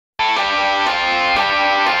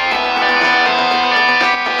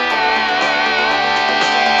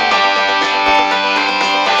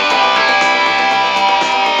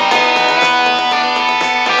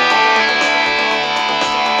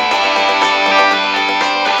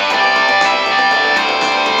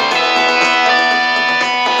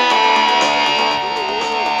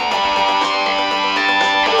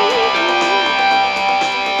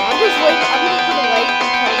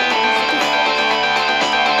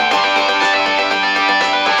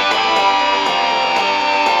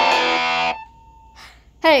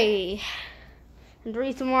Hey, and the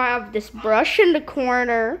reason why I have this brush in the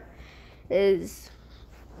corner is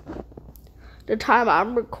the time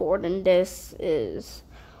I'm recording this is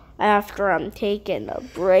after I'm taking a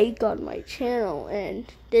break on my channel, and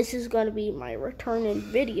this is going to be my returning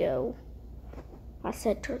video. I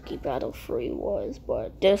said Turkey Battle Free was,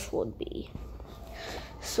 but this would be.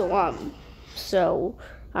 So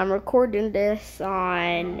I'm recording this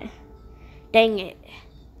on, dang it.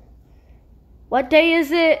 What day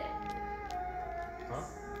is it? Huh?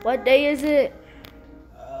 What day is it?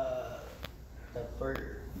 The first.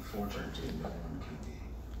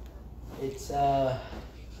 It's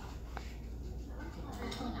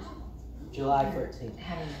July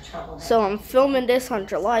 13th. So I'm filming this on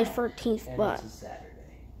July 13th, And but it's a Saturday.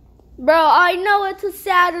 bro, I know it's a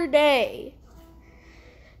Saturday.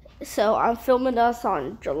 So I'm filming us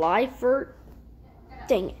on July 1st.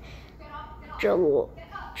 Dang it. July.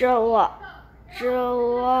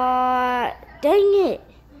 Dang it.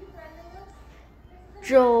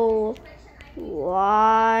 July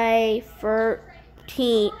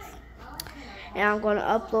 13th. And I'm going to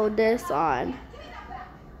upload this on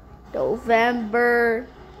November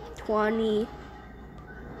 28th.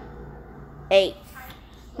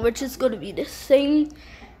 Which is going to be the same.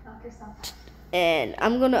 And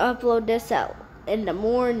I'm going to upload this out in the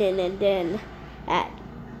morning, and then at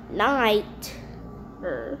night,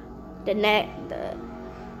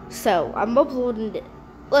 so I'm uploading it.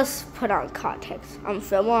 Let's put on context. I'm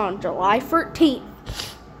filming on July 13th.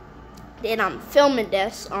 Then I'm filming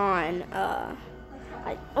this on,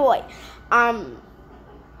 I'm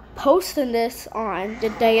posting this on the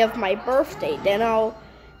day of my birthday. Then I'll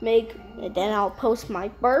post my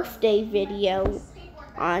birthday video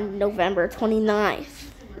on November 29th.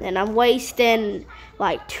 And I'm wasting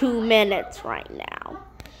like 2 minutes right now.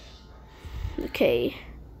 Okay.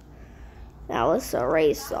 Now let's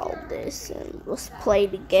erase all this and let's play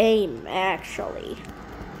the game actually.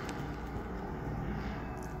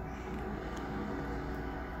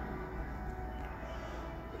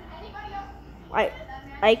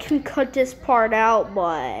 I can cut this part out,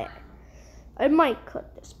 but I might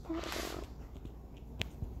cut this part out.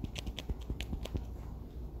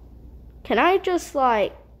 Can I just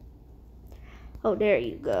oh, there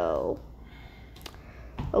you go.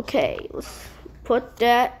 Okay, let's put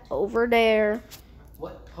that over there.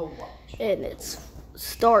 What? Oh, watch. And it's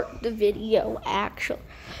start the video actually.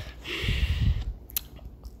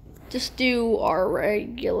 Just do our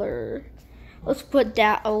regular. Let's put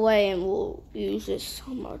that away and we'll use this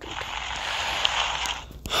some other time.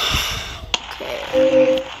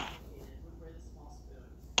 Okay.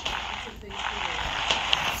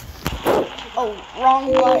 Oh,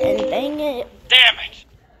 wrong button, dang it. Damn it!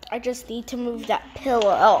 I just need to move that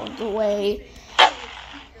pillow out of the way.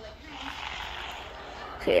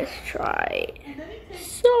 Okay, let's try.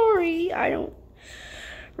 Sorry, I don't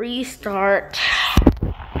restart.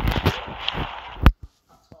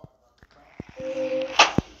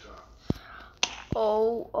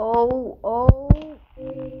 Oh.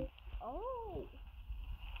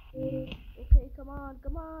 Okay, come on.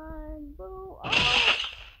 Boo. Oh.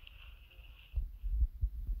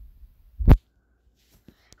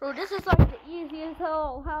 Bro, this is like the easiest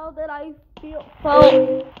hell. How did I feel?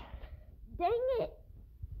 Oh, dang it.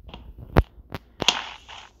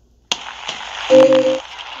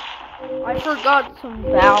 I forgot some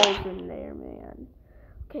vowels in there, man.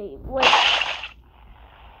 Okay, wait.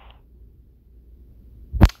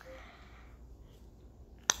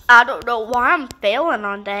 I don't know why I'm failing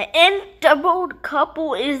on that. And the mode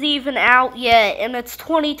couple is even out yet, and it's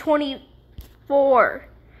 2024.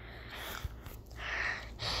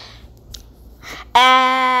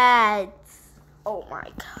 Ads. Oh my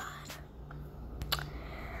god.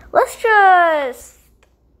 Let's just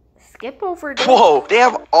skip over this. Whoa, they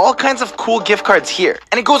have all kinds of cool gift cards here.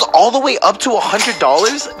 And it goes all the way up to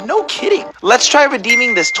 $100? No kidding. Let's try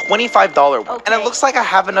redeeming this $25 one. Okay. And it looks like I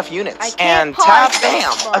have enough units. can't And pause tap, this,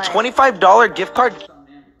 bam, a but- $25 gift card.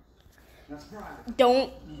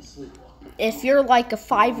 Don't, if you're like a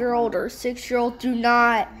 5-year-old or a 6-year-old, do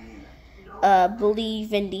not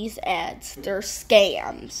believe in these ads. They're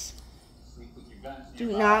scams.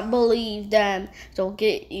 Do not believe them. Don't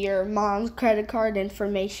get your mom's credit card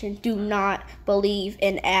information. Do not believe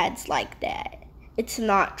in ads like that. It's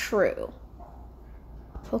not true.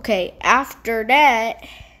 Okay, after that,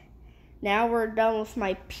 now we're done with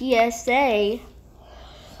my PSA.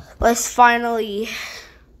 Let's finally...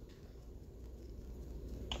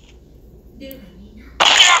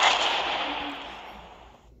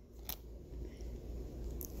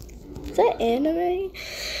 Is that anime?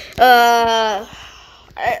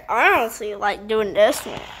 I honestly like doing this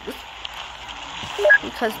one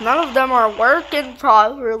because none of them are working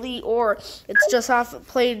properly, or it's just I haven't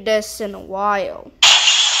played this in a while.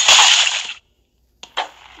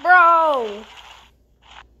 Bro!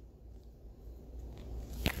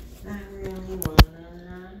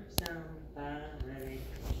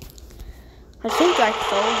 I think I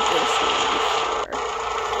told this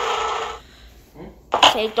one before.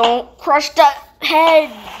 Okay, don't crush that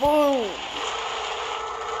head. Boom.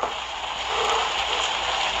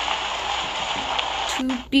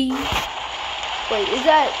 Be. Wait, is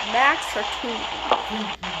that Max or 2B?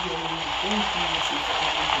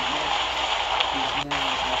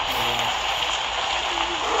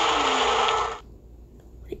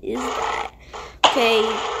 What is that? Okay,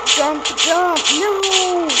 jump,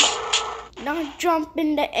 no! Not jump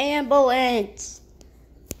in the ambulance.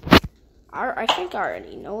 I think I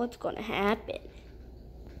already know what's gonna happen.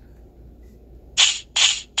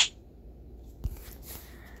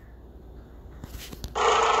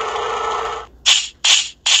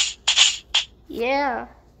 Yeah.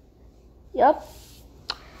 Yep.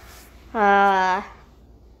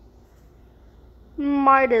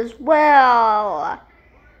 Might as well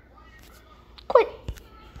quit.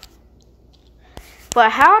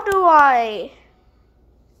 But how do I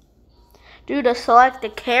do the select the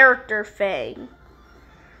character thing?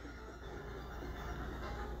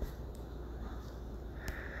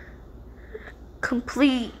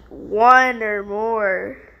 Complete one or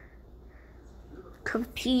more.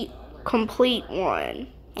 Complete one.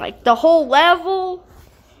 Like the whole level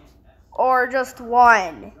or just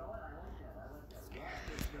one?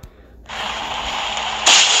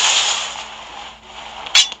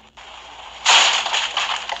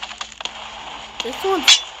 This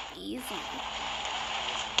one's easy.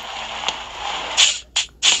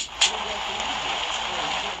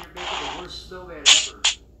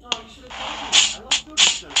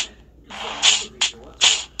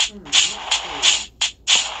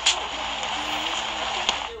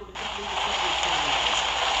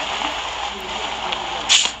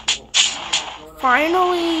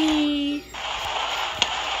 Finally.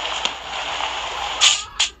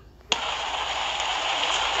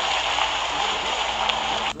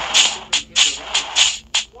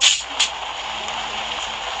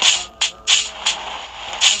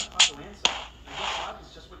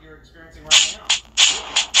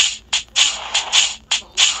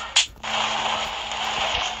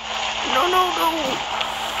 No.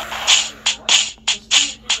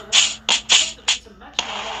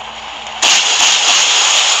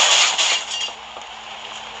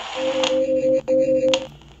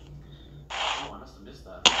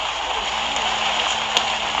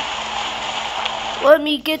 Let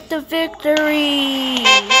me get the victory!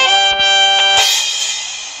 I'm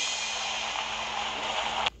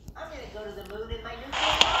gonna go to the moon in my new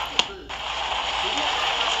rocket boots.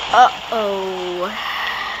 Uh-oh.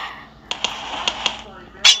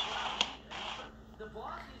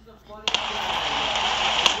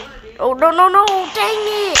 Oh, no, dang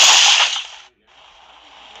it!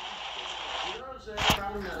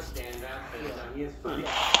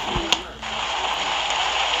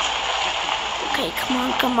 Okay,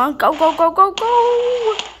 come on, go.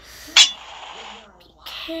 Be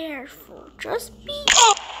careful, just be.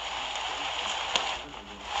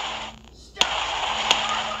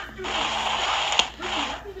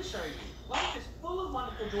 Life is full of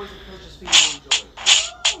wonderful joys and pleasures for you to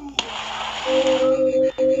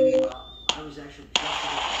enjoy. I was actually just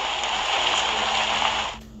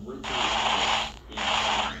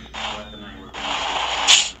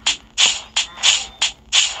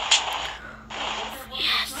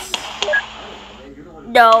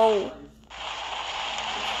No.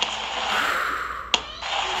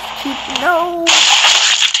 No.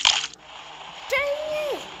 Dang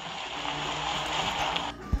it.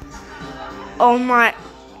 Oh my.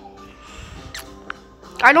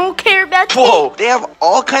 I don't care about Whoa, they have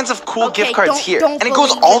all kinds of cool gift cards here. And it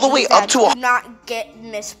goes all the way up to Do not get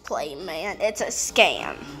misplay, man. It's a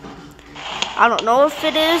scam. I don't know if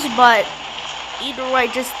it is, but either way,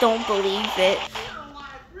 just don't believe it.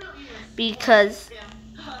 Because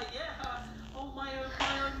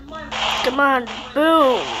come on,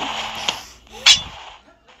 boom.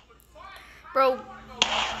 Bro.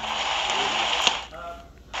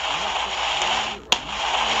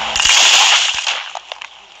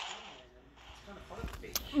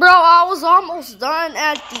 Bro, I was almost done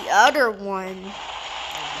at the other one.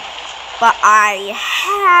 But I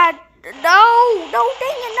had no,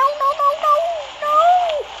 dang it, no.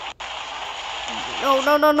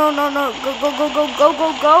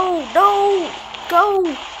 Go.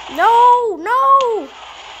 No.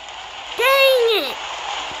 Dang it!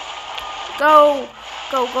 Go,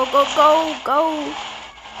 go, go, go, go, go.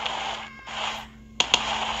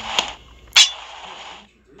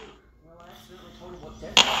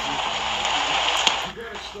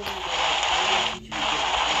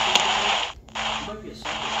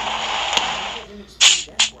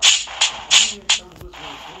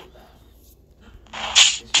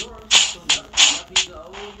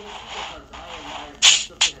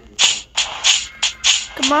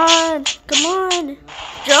 Come on, come on.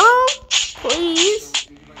 Jump, please.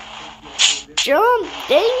 Jump,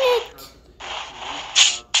 dang it.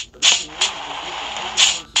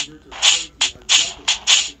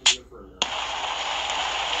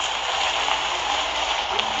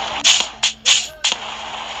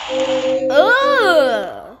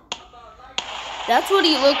 Ugh. That's what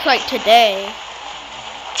he looks like today.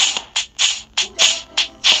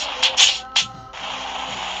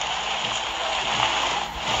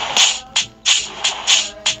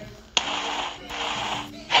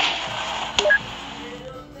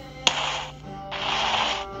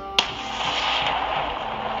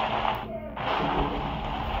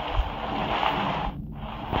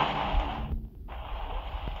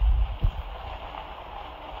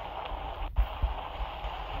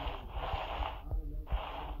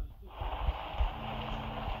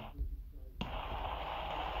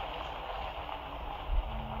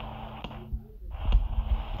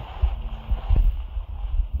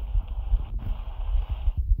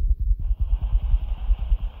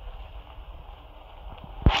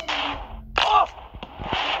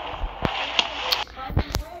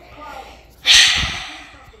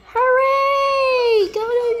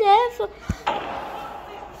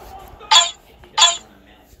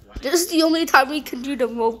 This is the only time we can do the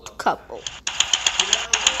rope couple.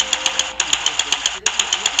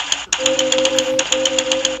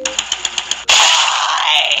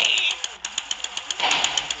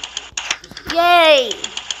 Yay!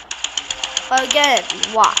 Again,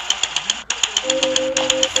 why?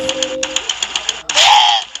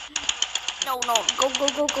 No, no, go, go,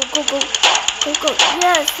 go, go, go, go, go, go.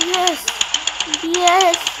 Yes, yes,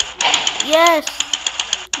 yes, yes.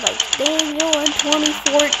 Like Daniel in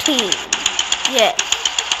 2014. Yes.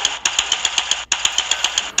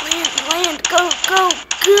 Land, go, go.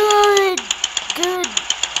 Good, good,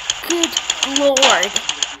 good Lord.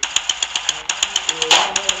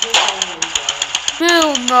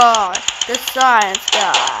 Bill Nye, the science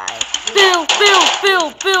guy. Bill.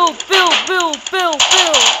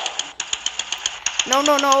 No,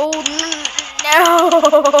 no, no, no, no,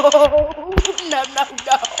 no, no.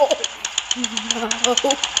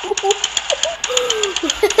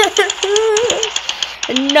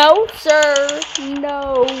 No, sir.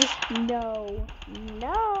 No, no,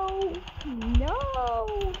 no, no.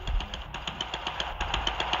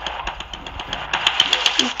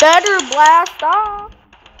 You better blast off.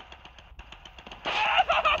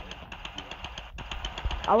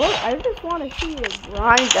 I just want to see it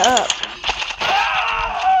grind up.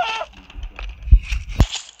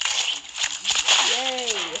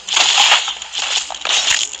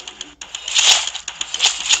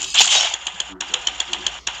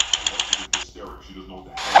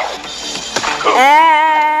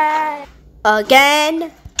 Again.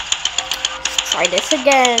 Let's try this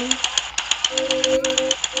again.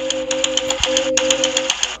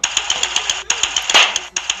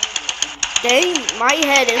 Dang, my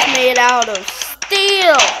head is made out of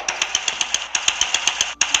steel.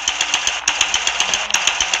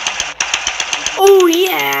 Oh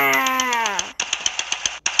yeah.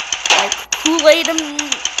 Like Kool-Aid.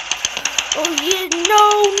 Oh yeah, no.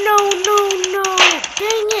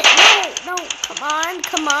 Dang it, no.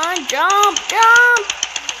 Come on, jump.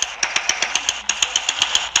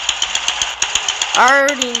 I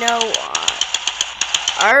already know.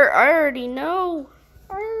 I already know.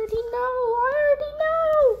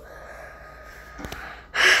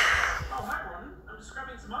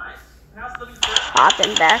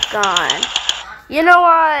 Hopping back on. You know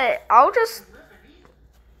what? I'll just.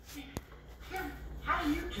 How do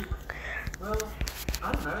you do it? Well,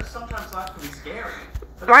 I don't know. Sometimes life can be scary.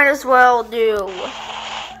 Might as well do.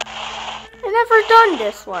 I never done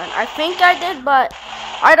this one. I think I did, but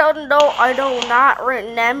I don't know. I do not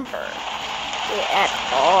remember it at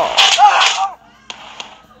all.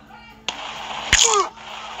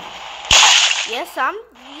 Yes,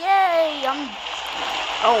 yay,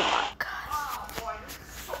 oh my God.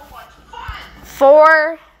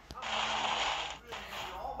 4.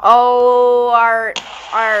 Oh, I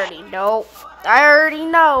already know.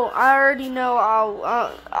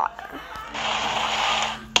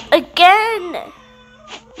 Again.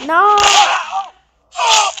 No.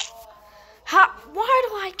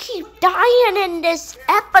 in this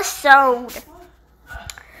episode.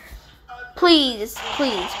 Please,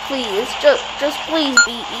 please, please, just please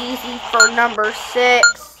be easy for number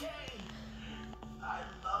 6.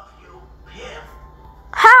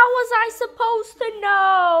 How was I supposed to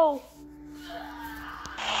know?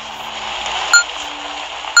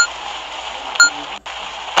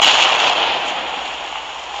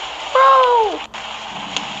 Bro!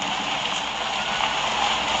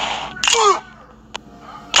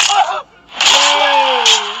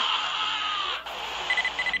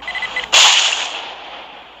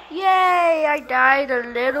 Yay, I died a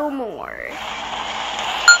little more.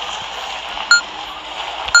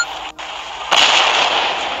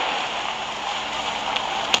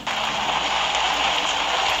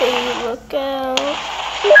 Hey, look out.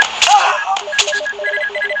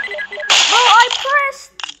 Oh, I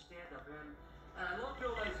pressed.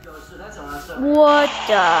 What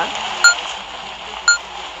the?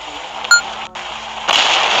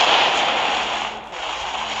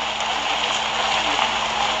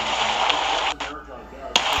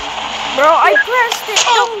 Bro, I pressed it.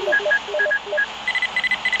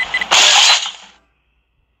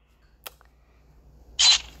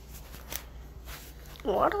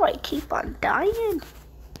 No. Why do I keep on dying?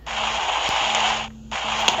 I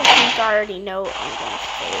think I already know I'm gonna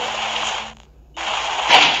fail.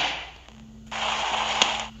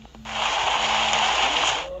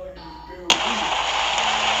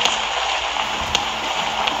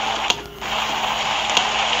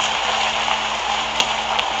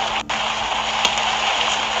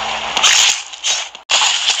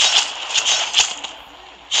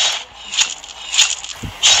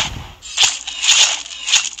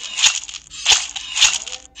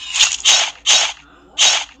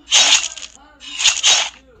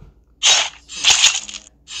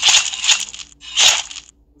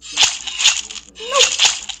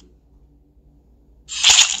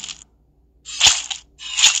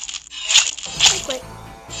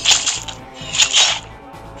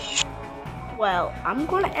 Well, I'm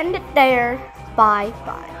gonna end it there. Bye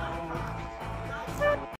bye.